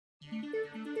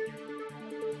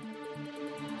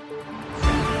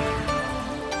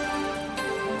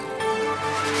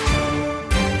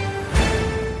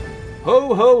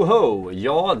Ho, ho, ho!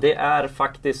 Ja, det är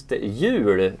faktiskt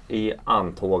jul i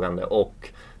antågande och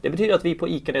det betyder att vi på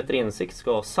ICA-Nyheter Insikt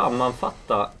ska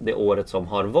sammanfatta det året som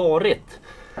har varit.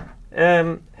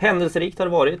 Händelserikt har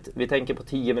det varit. Vi tänker på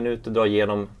 10 minuter dra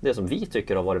igenom det som vi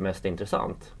tycker har varit mest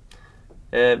intressant.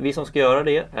 Vi som ska göra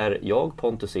det är jag,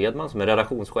 Pontus Edman, som är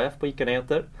redaktionschef på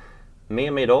ICA-Nyheter.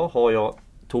 Med mig idag har jag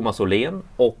Thomas Åhlén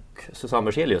och Susanne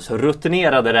Berzelius,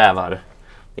 rutinerade rävar.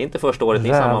 Det är inte första året ni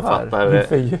sammanfattar.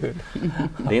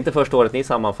 Det är inte första året ni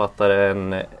sammanfattar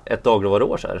ett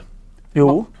dagligvaruår så här.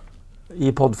 Jo,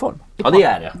 i poddform. Ja, det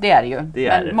är det. Det är det ju.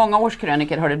 Men många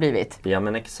årskröniker har det blivit. Ja,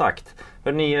 men exakt.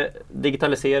 Hörrni,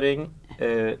 digitalisering,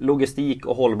 logistik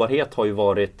och hållbarhet har ju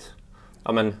varit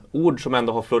ord som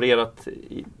ändå har florerat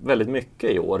väldigt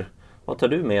mycket i år. Vad tar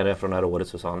du med dig från det här året,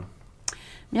 Susanne?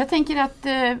 Jag tänker att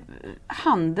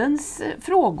handelns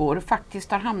frågor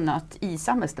faktiskt har hamnat i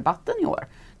samhällsdebatten i år.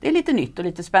 Det är lite nytt och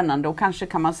lite spännande och kanske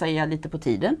kan man säga lite på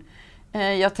tiden.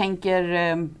 Jag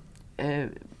tänker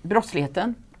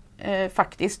brottsligheten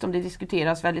faktiskt, om det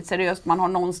diskuteras väldigt seriöst. Man har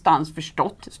någonstans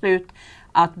förstått slut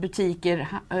att butiker,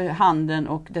 handeln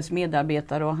och dess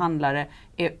medarbetare och handlare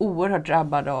är oerhört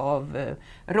drabbade av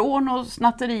rån och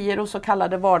snatterier och så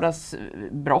kallade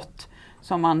vardagsbrott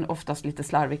som man oftast lite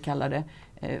slarvigt kallar det.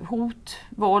 Hot,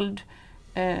 våld.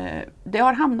 Det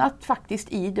har hamnat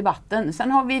faktiskt i debatten.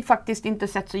 Sen har vi faktiskt inte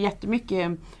sett så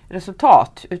jättemycket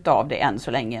resultat utav det än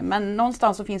så länge. Men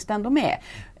någonstans så finns det ändå med.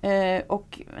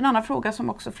 Och en annan fråga som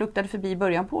också fluktade förbi i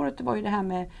början på året, det var ju det här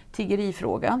med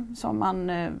tiggerifrågan som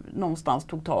man någonstans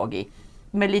tog tag i.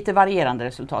 Med lite varierande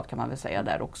resultat kan man väl säga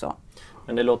där också.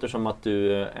 Men det låter som att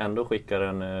du ändå skickar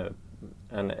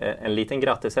en liten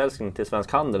grattishälsning till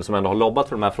Svensk Handel som ändå har lobbat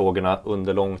för de här frågorna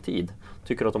under lång tid.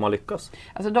 Tycker du att de har lyckats?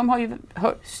 Alltså de har ju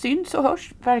syns och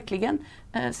hörs verkligen.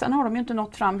 Sen har de ju inte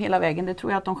nått fram hela vägen. Det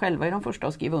tror jag att de själva är de första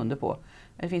att skriva under på.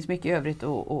 Det finns mycket övrigt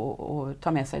att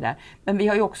ta med sig där. Men vi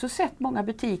har ju också sett många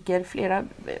butiker, flera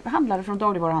handlare från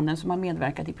dagligvaruhandeln som har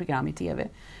medverkat i program i tv.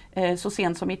 Så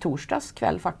sent som i torsdags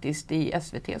kväll faktiskt i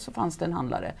SVT så fanns det en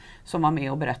handlare som var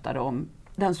med och berättade om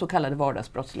den så kallade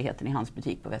vardagsbrottsligheten i hans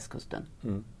butik på västkusten.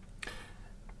 Mm.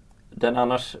 Den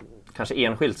annars kanske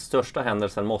enskilt största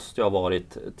händelsen måste ju ha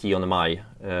varit 10 maj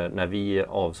när vi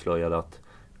avslöjade att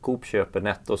Coop köper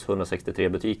Nettos 163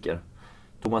 butiker.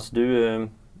 Thomas, du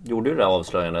gjorde ju det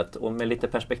avslöjandet och med lite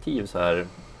perspektiv så här,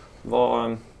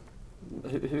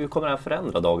 hur kommer det här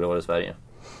förändra dagligvaror i Sverige?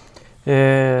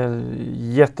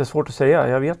 Jättesvårt att säga.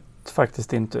 Jag vet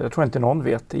faktiskt inte. Jag tror inte någon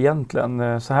vet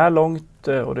egentligen. Så här långt,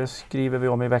 och det skriver vi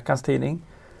om i veckans tidning,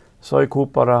 så har ju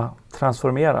Coop bara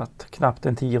transformerat knappt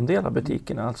en 10-del av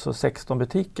butikerna, alltså 16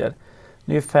 butiker.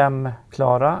 Nu är 5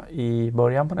 klara i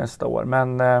början på nästa år,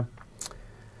 men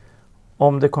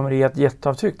om det kommer i ett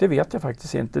jätteavtryck, det vet jag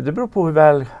faktiskt inte. Det beror på hur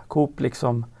väl Coop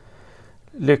liksom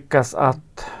lyckas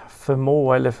att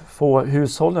förmå eller få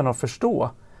hushållen att förstå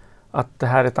att det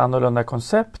här är ett annorlunda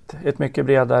koncept, ett mycket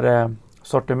bredare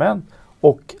sortiment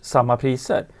och samma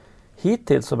priser.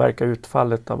 Hittills så verkar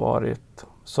utfallet ha varit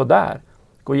sådär.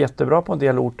 Det går jättebra på en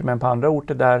del orter, men på andra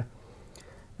orter där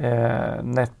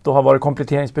Netto har varit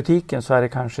kompletteringsbutiken så är det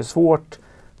kanske svårt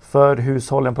för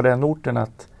hushållen på den orten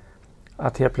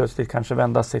att helt plötsligt kanske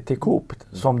vända sig till Coop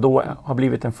som då har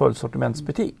blivit en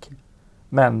fullsortimentsbutik.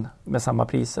 Men med samma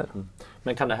priser. Mm.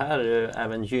 Men kan det här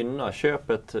även gynna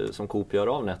köpet som Coop gör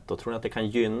av Netto? Tror ni att det kan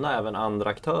gynna även andra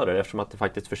aktörer eftersom att det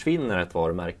faktiskt försvinner ett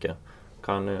varumärke?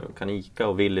 Kan ICA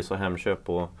och Willys och Hemköp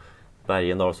och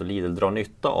Bergendahls och Lidl dra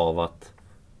nytta av att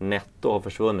Netto har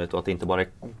försvunnit och att det inte bara är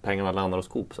pengarna landar hos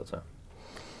Coop så att säga?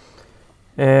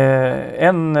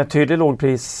 En tydlig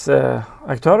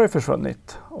lågprisaktör har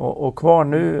försvunnit och kvar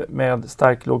nu med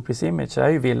stark lågprisimage är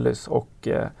ju Willys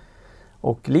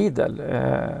och Lidl,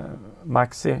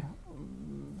 Maxi,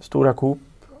 Stora Coop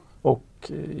och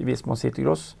i viss mån City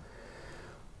Gross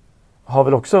har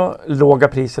väl också låga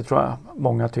priser tror jag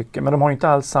många tycker, men de har inte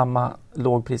alls samma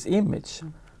lågpris-image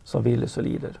som Willys och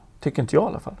Lidl, tycker inte jag i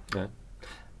alla fall. Nej.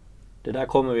 Det där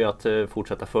kommer vi att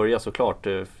fortsätta följa såklart,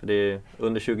 för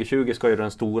under 2020 ska ju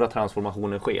den stora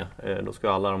transformationen ske. Då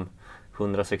ska alla de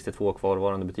 162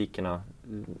 kvarvarande butikerna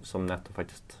som Netto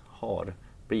faktiskt har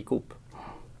bli Coop.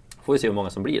 Får vi se hur många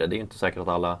som blir det. Det är ju inte säkert att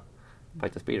alla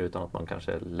faktiskt blir det utan att man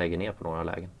kanske lägger ner på några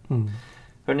lägen. Mm.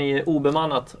 Hörrni,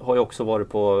 obemannat har ju också varit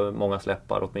på många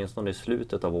släppar, åtminstone i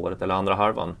slutet av året eller andra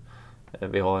halvan.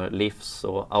 Vi har Livs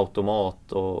och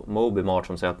Automat och Mobimart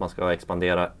som säger att man ska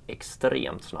expandera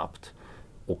extremt snabbt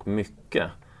och mycket.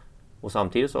 Och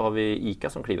samtidigt så har vi ICA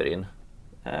som kliver in.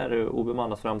 Är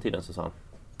obemannat framtiden, Susanne?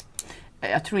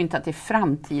 Jag tror inte att det är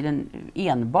framtiden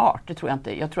enbart. Det tror jag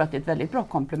inte. Jag tror att det är ett väldigt bra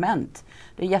komplement.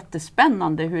 Det är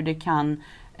jättespännande hur det kan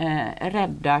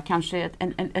rädda kanske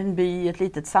en by, ett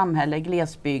litet samhälle,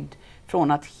 glesbygd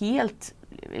från att helt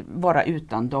vara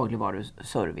utan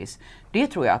dagligvaruservice. Det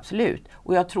tror jag absolut.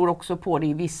 Och jag tror också på det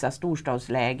i vissa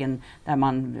storstadslägen där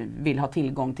man vill ha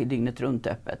tillgång till dygnet runt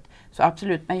öppet. Så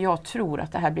absolut, men jag tror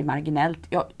att det här blir marginellt.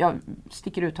 Jag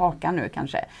sticker ut hakan nu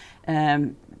kanske.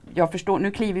 Jag förstår,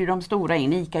 nu kliver ju de stora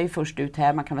in. ICA är ju först ut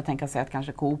här. Man kan väl tänka sig att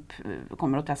kanske Coop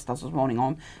kommer att testa så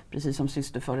småningom. Precis som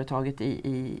systerföretaget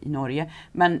i Norge.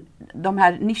 Men de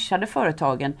här nischade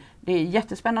företagen, det är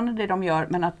jättespännande det de gör.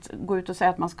 Men att gå ut och säga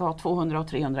att man ska ha 200 och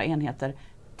 300 enheter,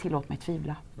 tillåt mig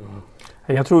tvivla.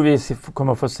 Jag tror vi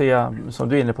kommer att få se, som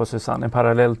du är inne på Susanne, en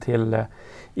parallell till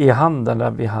e-handeln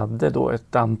där vi hade då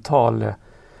ett antal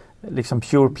liksom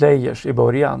pure players i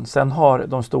början. Sen har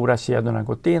de stora kedjorna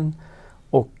gått in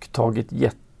och tagit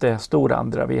jättestora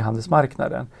andra vid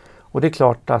handelsmarknaden. Och det är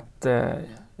klart att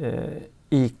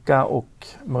ICA och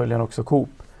möjligen också Coop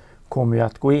kommer ju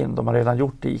att gå in. De har redan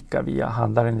gjort ICA via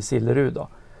handlaren i Sillerud då.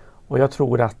 Och jag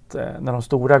tror att när de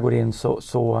stora går in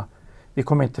så vi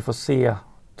kommer inte få se,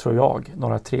 tror jag,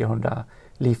 några 300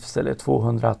 Livs eller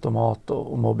 200 Automat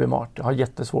och Mobimart. Jag har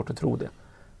jättesvårt att tro det,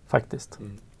 faktiskt.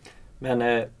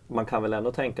 Men man kan väl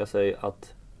ändå tänka sig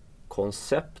att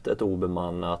konceptet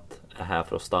obemannat är här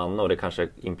för att stanna och det kanske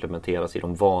implementeras i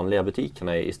de vanliga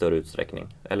butikerna i större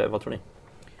utsträckning. Eller vad tror ni?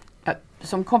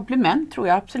 Som komplement tror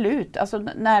jag absolut. Alltså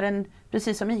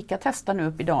precis som ICA testar nu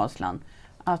upp i Dalsland,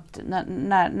 att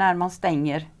när man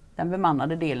stänger den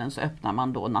bemannade delen så öppnar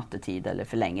man då nattetid eller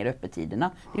förlänger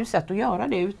öppettiderna. Det är ju ett sätt att göra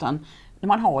det utan,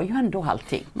 man har ju ändå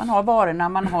allting. Man har varorna,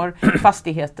 man har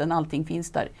fastigheten, allting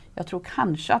finns där. Jag tror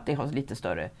kanske att det har lite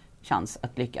större chans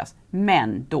att lyckas.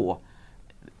 Men då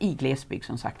i glesbygd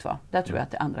som sagt var, där tror jag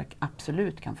att det andra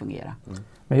absolut kan fungera.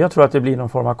 Men jag tror att det blir någon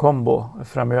form av kombo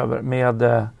framöver med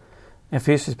en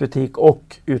fysisk butik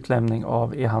och utlämning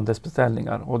av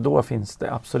e-handelsbeställningar. Och då finns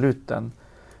det absolut en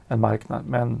marknad,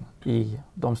 men i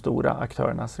de stora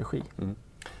aktörernas regi.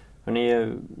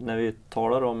 Hörrni, när vi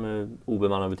talar om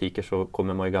obemannade butiker så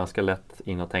kommer man ju ganska lätt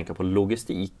in att tänka på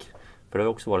logistik. För det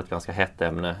har också varit ett ganska hett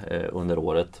ämne under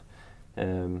året.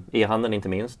 E-handeln inte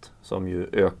minst, som ju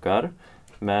ökar.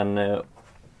 Men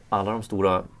alla de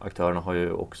stora aktörerna har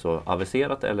ju också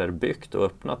aviserat eller byggt och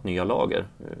öppnat nya lager.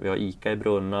 Vi har ICA i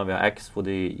Brunna, vi har Axfood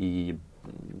i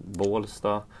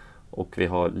Bålsta och vi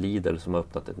har Lidl som har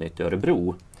öppnat ett nytt i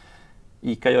Örebro.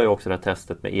 ICA gör ju också det här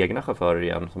testet med egna chaufförer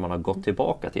igen som man har gått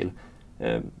tillbaka till.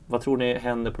 Vad tror ni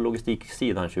händer på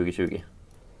logistiksidan 2020?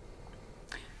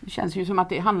 Det känns ju som att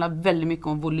det handlar väldigt mycket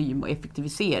om volym och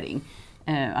effektivisering.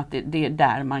 Att det är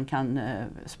där man kan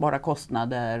spara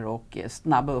kostnader och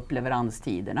snabba upp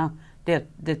leveranstiderna.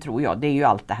 Det tror jag. Det är ju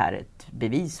allt det här ett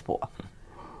bevis på.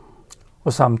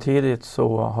 Och samtidigt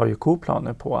så har ju Coop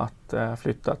planer på att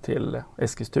flytta till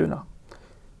Eskilstuna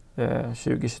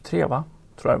 2023 va?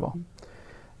 Tror jag det var.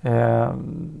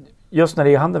 Just när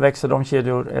e-handel växer, de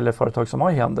kedjor eller företag som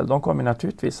har e-handel, de kommer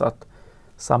naturligtvis att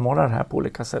samordna det här på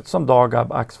olika sätt. Som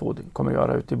Dagab, Axfood kommer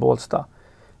göra ute i Bålsta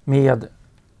med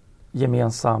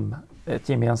ett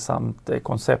gemensamt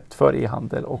koncept för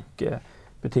e-handel och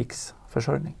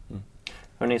butiksförsörjning.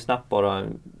 Hörrni, snabbt bara,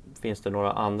 finns det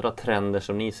några andra trender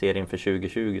som ni ser inför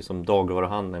 2020 som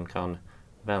dagligvaruhandeln kan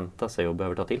vänta sig och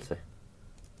behöver ta till sig?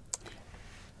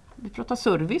 Vi pratar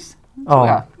service, tror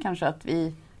jag. Kanske att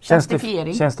vi...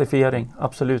 Tjänstifiering. Tjänstifiering,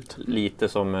 absolut. Lite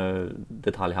som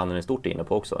detaljhandeln i stort är inne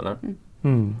på också, eller?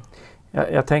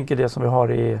 Jag tänker det som vi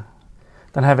har i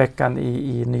den här veckan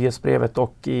i nyhetsbrevet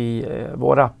och i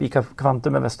vår app ICA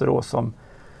Kvantum i Västerås som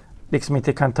liksom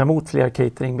inte kan ta emot fler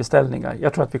cateringbeställningar.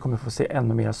 Jag tror att vi kommer få se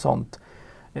ännu mer sånt.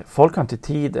 Folk har inte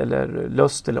tid eller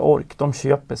lust eller ork. De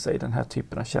köper sig den här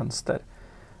typen av tjänster.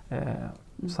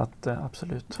 Så att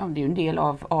absolut. Ja, det är ju en del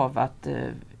av att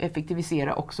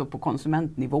effektivisera också på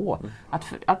konsumentnivå.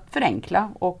 Att förenkla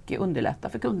och underlätta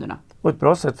för kunderna. Och ett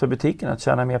bra sätt för butiken att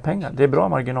tjäna mer pengar. Det är bra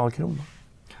marginalkronor.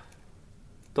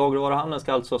 Dagligvaruhandeln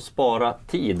ska alltså spara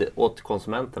tid åt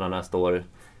konsumenterna nästa år.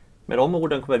 Med de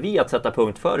orden kommer vi att sätta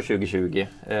punkt för 2020.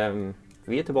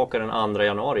 Vi är tillbaka den 2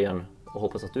 januari igen och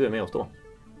hoppas att du är med oss då.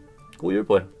 God jul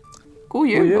på er! God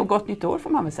jul och gott nytt år får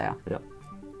man väl säga. Ja.